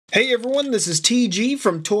Hey everyone, this is TG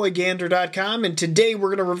from ToyGander.com, and today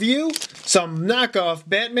we're going to review some knockoff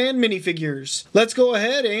Batman minifigures. Let's go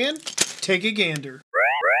ahead and take a gander.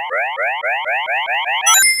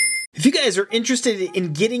 If you guys are interested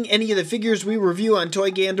in getting any of the figures we review on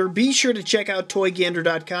Toy Gander, be sure to check out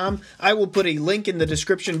ToyGander.com. I will put a link in the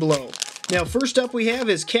description below. Now first up we have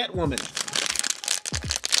is Catwoman.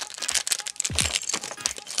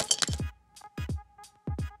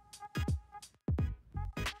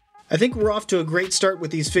 I think we're off to a great start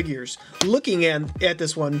with these figures. Looking at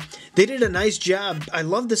this one, they did a nice job. I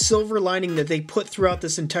love the silver lining that they put throughout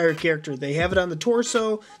this entire character. They have it on the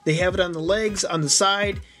torso, they have it on the legs, on the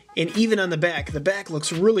side, and even on the back. The back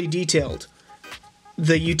looks really detailed.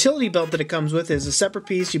 The utility belt that it comes with is a separate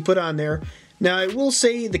piece you put on there. Now I will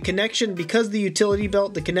say the connection, because the utility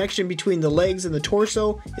belt, the connection between the legs and the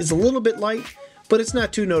torso is a little bit light, but it's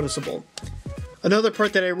not too noticeable. Another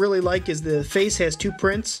part that I really like is the face has two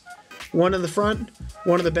prints. One in the front,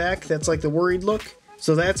 one in the back. That's like the worried look.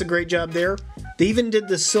 So that's a great job there. They even did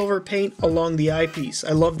the silver paint along the eyepiece.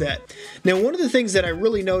 I love that. Now one of the things that I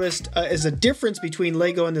really noticed as a difference between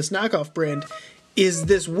LEGO and this knockoff brand is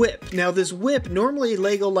this whip. Now this whip, normally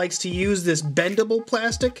LEGO likes to use this bendable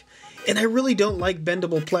plastic, and I really don't like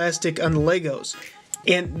bendable plastic on the LEGOs.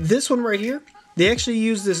 And this one right here, they actually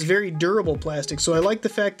use this very durable plastic. So I like the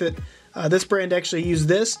fact that this brand actually used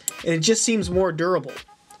this, and it just seems more durable.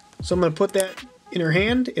 So I'm going to put that in her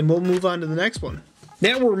hand, and we'll move on to the next one.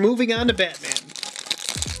 Now we're moving on to Batman.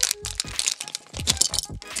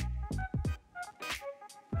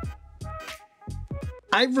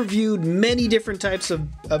 I've reviewed many different types of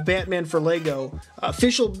Batman for LEGO.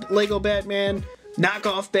 Official LEGO Batman,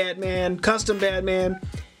 knockoff Batman, custom Batman.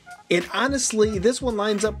 And honestly, this one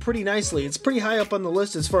lines up pretty nicely. It's pretty high up on the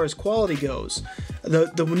list as far as quality goes.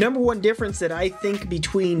 The number one difference that I think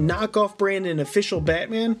between knockoff brand and official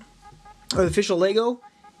Batman, or the official LEGO,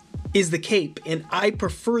 is the cape. And I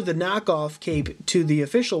prefer the knockoff cape to the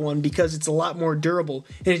official one because it's a lot more durable,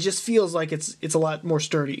 and it just feels like it's a lot more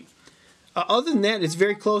sturdy. Other than that, it's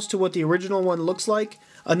very close to what the original one looks like.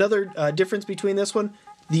 Another difference between this one,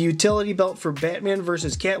 the utility belt for Batman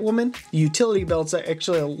versus Catwoman. The utility belt's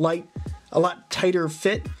actually a lot tighter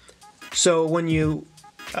fit. So when you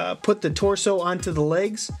put the torso onto the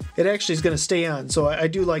legs, it actually is going to stay on. So I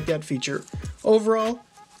do like that feature. Overall,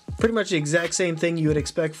 pretty much the exact same thing you would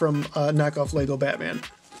expect from knockoff LEGO Batman.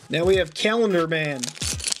 Now we have Calendar Man.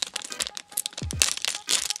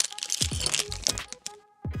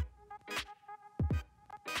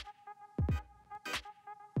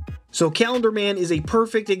 So Calendar Man is a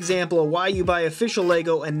perfect example of why you buy official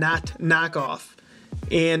LEGO and not knockoff.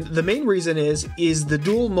 And the main reason is the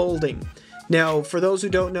dual molding. Now, for those who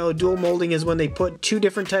don't know, dual molding is when they put two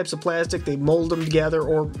different types of plastic, they mold them together,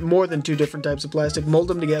 or more than two different types of plastic, mold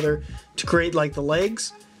them together to create like the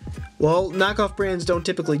legs. Well, knockoff brands don't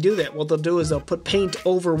typically do that. What they'll do is they'll put paint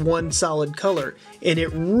over one solid color, and it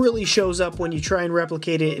really shows up when you try and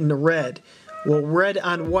replicate it in the red. Well, red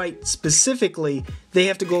on white specifically, they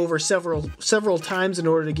have to go over several times in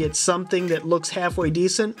order to get something that looks halfway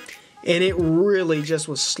decent. And it really just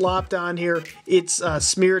was slopped on here. It's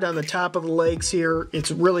smeared on the top of the legs here. It's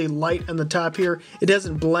really light on the top here. It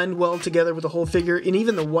doesn't blend well together with the whole figure. And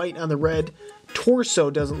even the white on the red torso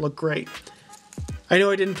doesn't look great. I know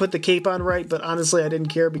I didn't put the cape on right, but honestly I didn't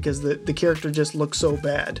care because the character just looks so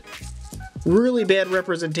bad. Really bad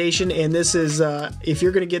representation, and this is, if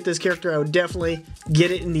you're going to get this character, I would definitely get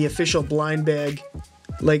it in the official blind bag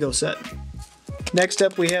LEGO set. Next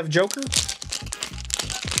up we have Joker.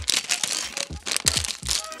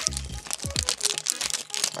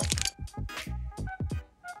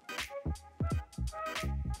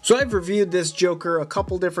 So I've reviewed this Joker a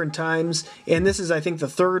couple different times, and this is, I think, the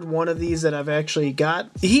third one of these that I've actually got.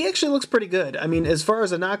 He actually looks pretty good. I mean, as far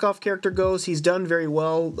as a knockoff character goes, he's done very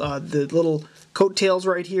well. The little coattails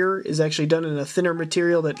right here is actually done in a thinner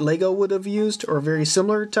material that LEGO would have used, or a very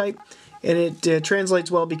similar type, and it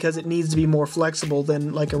translates well because it needs to be more flexible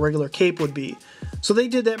than like a regular cape would be. So they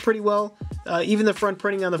did that pretty well. Even the front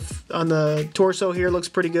printing on the torso here looks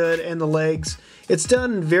pretty good, and the legs. It's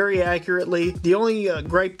done very accurately. The only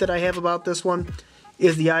gripe that I have about this one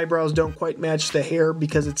is the eyebrows don't quite match the hair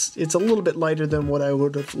because it's a little bit lighter than what I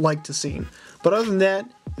would have liked to see. But other than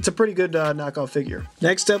that, it's a pretty good knockoff figure.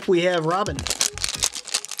 Next up we have Robin.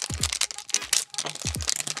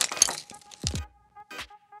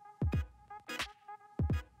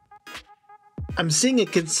 I'm seeing a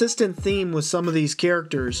consistent theme with some of these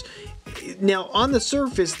characters. Now, on the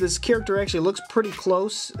surface, this character actually looks pretty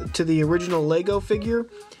close to the original LEGO figure.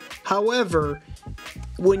 However,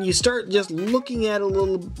 when you start just looking at it a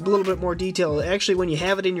little bit more detail, actually when you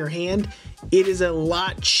have it in your hand, it is a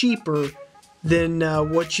lot cheaper than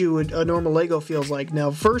what a normal Lego feels like.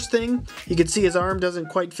 Now, first thing, you can see his arm doesn't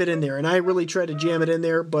quite fit in there, and I really tried to jam it in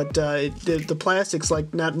there, but the plastic's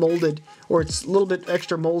like not molded, or it's a little bit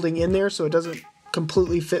extra molding in there, so it doesn't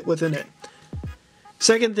completely fit within it.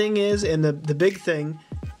 Second thing is, and the big thing,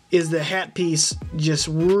 is the hat piece just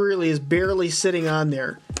really is barely sitting on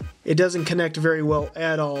there. It doesn't connect very well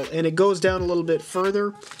at all, and it goes down a little bit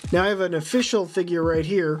further. Now I have an official figure right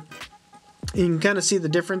here, and you can kind of see the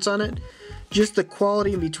difference on it. Just the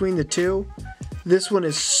quality in between the two. This one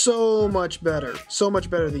is so much better. So much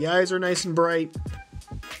better. The eyes are nice and bright.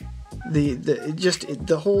 The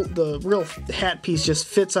real hat piece just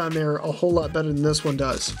fits on there a whole lot better than this one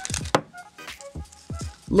does.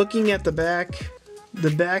 Looking at the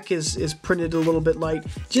back is printed a little bit light.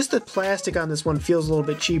 Just the plastic on this one feels a little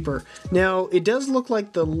bit cheaper. Now, it does look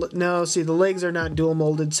like the legs are not dual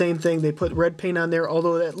molded. Same thing, they put red paint on there,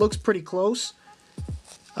 although that looks pretty close.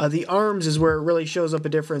 The arms is where it really shows up a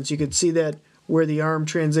difference. You can see that where the arm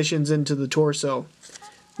transitions into the torso.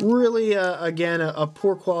 Really, again, a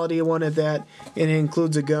poor quality one at that, and it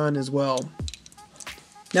includes a gun as well.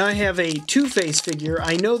 Now I have a Two-Face figure.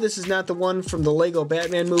 I know this is not the one from the Lego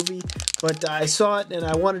Batman movie, but I saw it and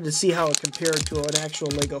I wanted to see how it compared to an actual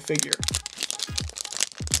Lego figure.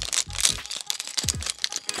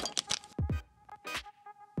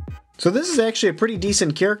 So this is actually a pretty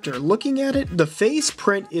decent character. Looking at it, the face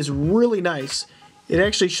print is really nice. It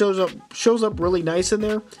actually shows up really nice in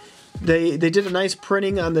there. They did a nice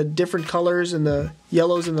printing on the different colors and the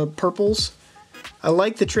yellows and the purples. I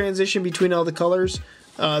like the transition between all the colors.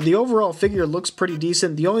 The overall figure looks pretty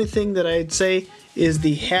decent. The only thing that I'd say is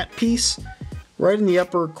the hat piece. Right in the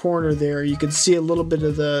upper corner there, you can see a little bit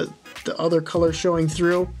of the other color showing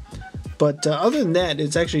through. But other than that,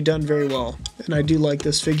 it's actually done very well, and I do like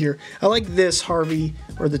this figure. I like this Harvey,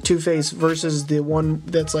 or the Two-Face, versus the one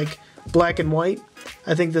that's like black and white.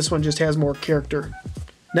 I think this one just has more character.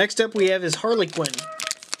 Next up we have is Harley Quinn.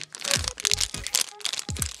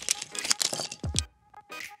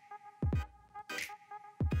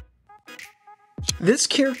 This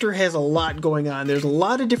character has a lot going on. There's a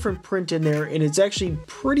lot of different print in there, and it's actually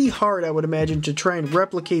pretty hard, I would imagine, to try and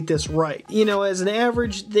replicate this right. You know, as an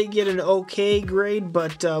average, they get an okay grade,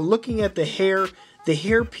 but looking at the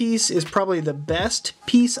hair piece is probably the best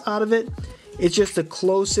piece out of it. It's just the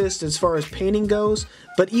closest as far as painting goes,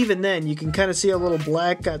 but even then, you can kind of see a little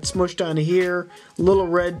black got smushed on here, a little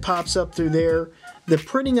red pops up through there. The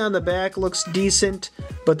printing on the back looks decent,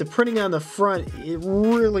 but the printing on the front, it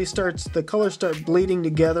really the colors start bleeding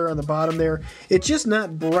together on the bottom there. It's just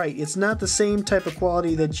not bright. It's not the same type of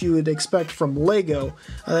quality that you would expect from Lego.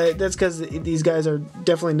 That's because these guys are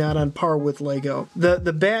definitely not on par with Lego.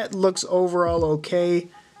 The bat looks overall okay,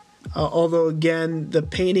 although again, the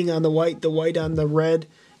painting on the white on the red,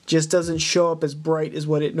 just doesn't show up as bright as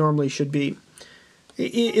what it normally should be.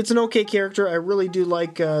 It's an okay character. I really do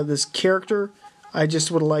like this character. I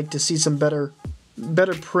just would like to see some better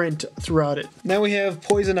print throughout it. Now we have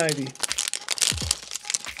Poison Ivy.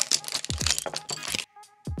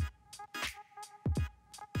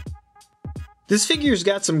 This figure's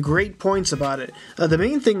got some great points about it. The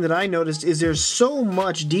main thing that I noticed is there's so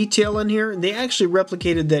much detail in here, and they actually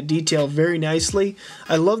replicated that detail very nicely.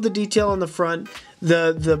 I love the detail on the front.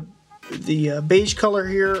 The beige color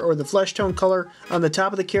here, or the flesh tone color on the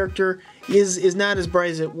top of the character is not as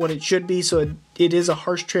bright as what it should be, so it is a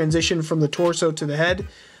harsh transition from the torso to the head.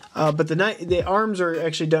 But the arms are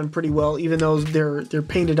actually done pretty well, even though they're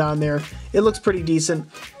painted on there. It looks pretty decent.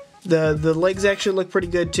 The legs actually look pretty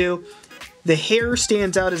good too. The hair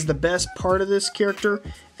stands out as the best part of this character.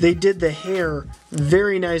 They did the hair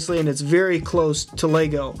very nicely, and it's very close to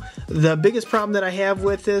Lego. The biggest problem that I have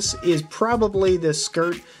with this is probably the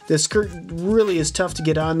skirt. The skirt really is tough to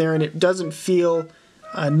get on there, and it doesn't feel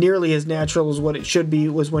nearly as natural as what it should be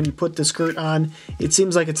was when you put the skirt on. It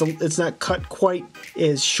seems like it's not cut quite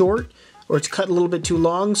as short, or it's cut a little bit too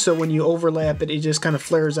long, so when you overlap it, it just kind of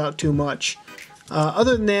flares out too much.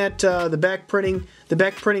 Other than that, the back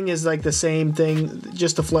printing is like the same thing,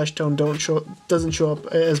 just the flesh tone doesn't show up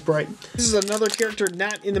as bright. This is another character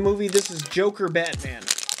not in the movie. This is Joker Batman.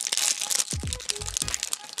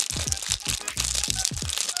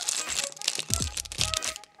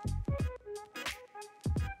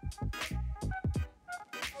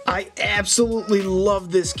 I absolutely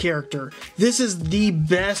love this character. This is the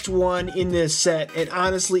best one in this set, and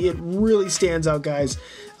honestly, it really stands out, guys.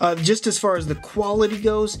 Just as far as the quality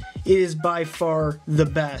goes, it is by far the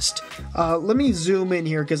best. Let me zoom in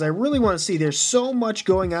here because I really want to see. There's so much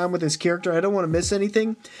going on with this character. I don't want to miss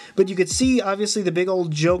anything. But you could see, obviously, the big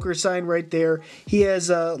old Joker sign right there. He has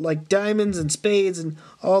like diamonds and spades and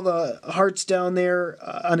all the hearts down there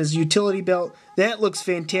on his utility belt. That looks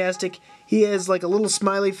fantastic. He has like a little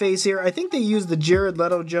smiley face here. I think they used the Jared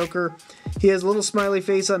Leto Joker. He has a little smiley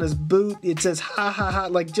face on his boot. It says ha ha ha,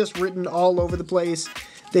 like just written all over the place.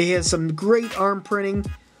 They have some great arm printing.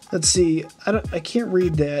 Let's see. I can't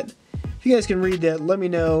read that. If you guys can read that, let me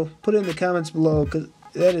know. Put it in the comments below because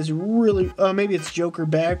that is really. Maybe it's Joker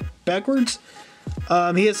backwards.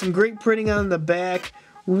 He has some great printing on the back.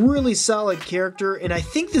 Really solid character, and I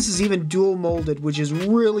think this is even dual molded, which is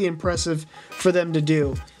really impressive for them to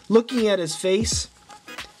do. Looking at his face.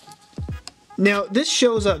 Now this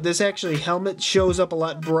shows up. This actually helmet shows up a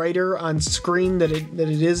lot brighter on screen than it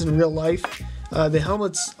is in real life. The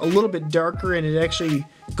helmet's a little bit darker and it actually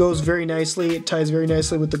goes very nicely. It ties very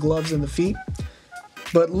nicely with the gloves and the feet.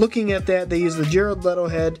 But looking at that, they use the Jared Leto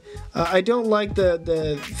head. I don't like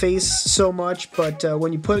the face so much, but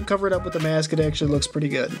when you cover it up with the mask, it actually looks pretty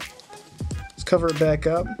good. Let's cover it back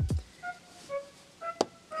up.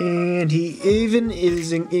 And he even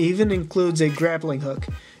includes a grappling hook.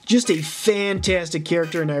 Just a fantastic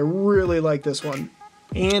character, and I really like this one.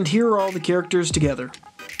 And here are all the characters together.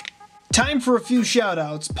 Time for a few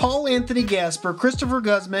shoutouts. Paul Anthony Gasper, Christopher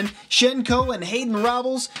Guzman, Shenko, and Hayden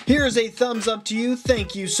Robbles. Here's a thumbs up to you.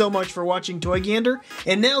 Thank you so much for watching Toy Gander.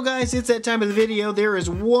 And now, guys, it's that time of the video. There is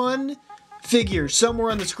one figure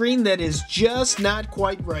somewhere on the screen that is just not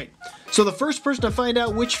quite right. So the first person to find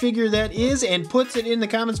out which figure that is and puts it in the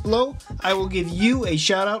comments below, I will give you a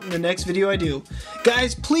shout out in the next video I do.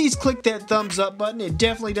 Guys, please click that thumbs up button. It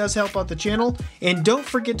definitely does help out the channel. And don't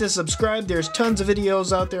forget to subscribe. There's tons of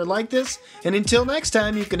videos out there like this. And until next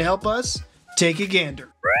time, you can help us take a gander.